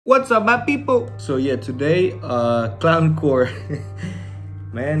What's up, my people? So yeah, today clowncore.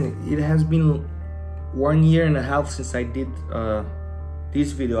 Man, it has been 1.5 years since I did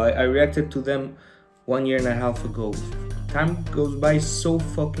this video. I reacted to them 1.5 years ago. Time goes by so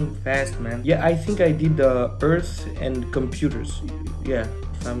fucking fast, man. Yeah, I think I did Earth and Computers. Yeah,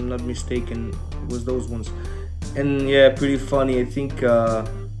 if I'm not mistaken, it was those ones. And yeah, pretty funny. I think I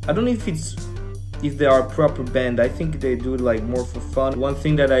don't know if they are a proper band. I think they do it like more for fun. One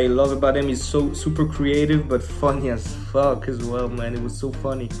thing that I love about them is so super creative but funny as fuck as well, man. It was so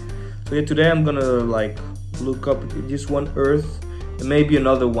funny. So yeah, today I'm gonna like look up this one, Earth, and maybe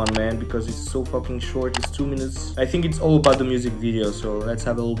another one, man, because it's so fucking short. It's 2 minutes. I think it's all about the music video, so let's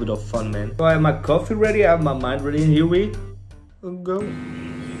have a little bit of fun, man. So I have my coffee ready, I have my mind ready, and here we go.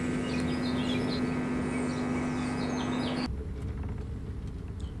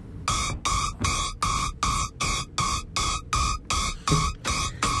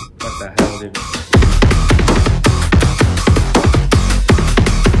 What the hell, dude?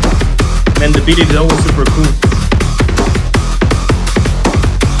 Man, the beat is always super cool.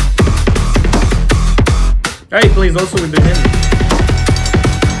 He plays also with the hand.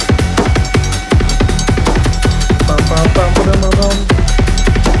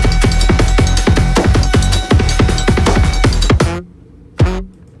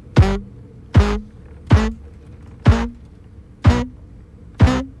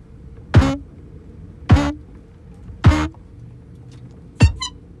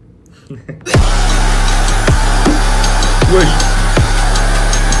 Whoosh.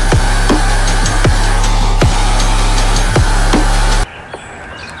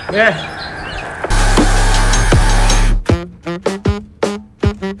 Yeah.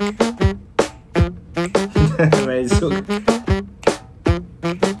 Man, it's so good.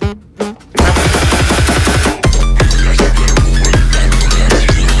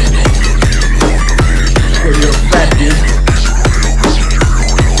 You're fat, dude.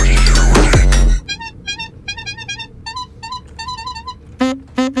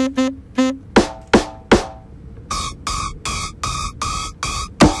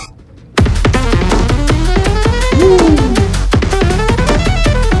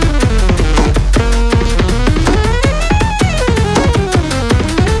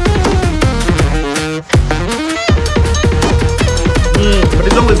 But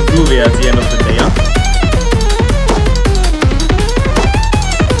it's always groovy at the end of the day, huh?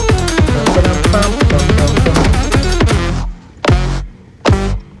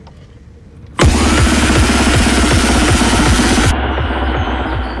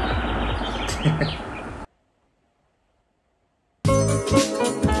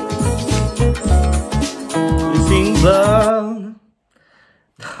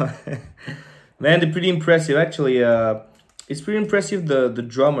 Man, they're pretty impressive actually. It's pretty impressive, the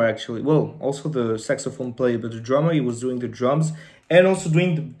drummer actually. Well, also the saxophone player, but the drummer, he was doing the drums and also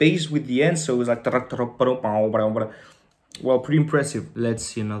doing the bass with the end, so it was like, well, pretty impressive. Let's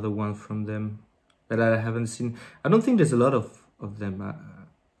see another one from them that I haven't seen. I don't think there's a lot of them.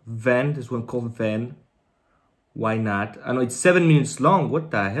 Van, there's one called Van. Why not? I know it's 7 minutes long.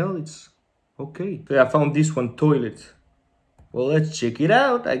 What the hell? It's okay. So yeah, I found this one, Toilet. Well, let's check it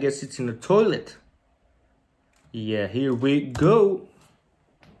out. I guess it's in a toilet. Yeah, here we go.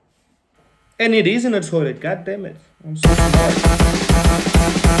 And it is in a toilet, god damn it. I'm so smart.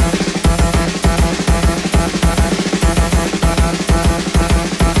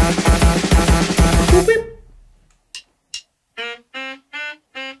 Boop, beep.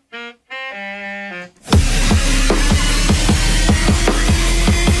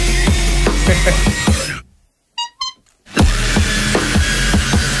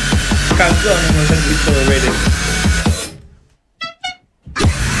 Canzone non è tolerated.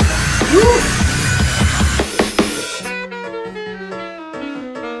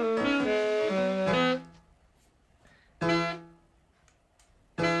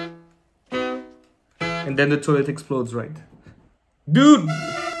 And then the toilet explodes, right? Dude!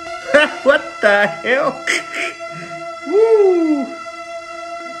 What the hell? Woo!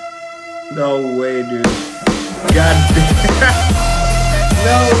 No way, dude. God damn.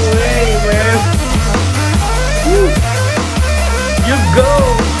 No way, man. Woo. You go.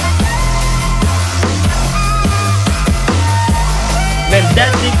 Man,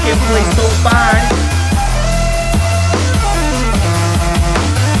 that thing can play so far.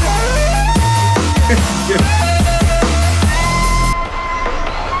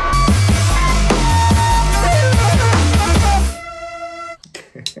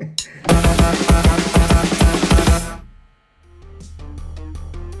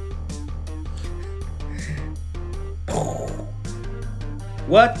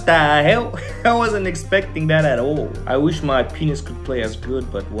 What the hell? I wasn't expecting that at all. I wish my penis could play as good,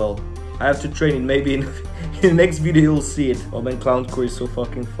 but well, I have to train it. Maybe in the next video you'll see it. Oh man, clowncore is so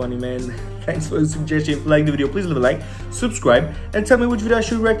fucking funny, man. Thanks for the suggestion. If you like the video, please leave a like, subscribe, and tell me which video I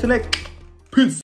should react to next. Peace.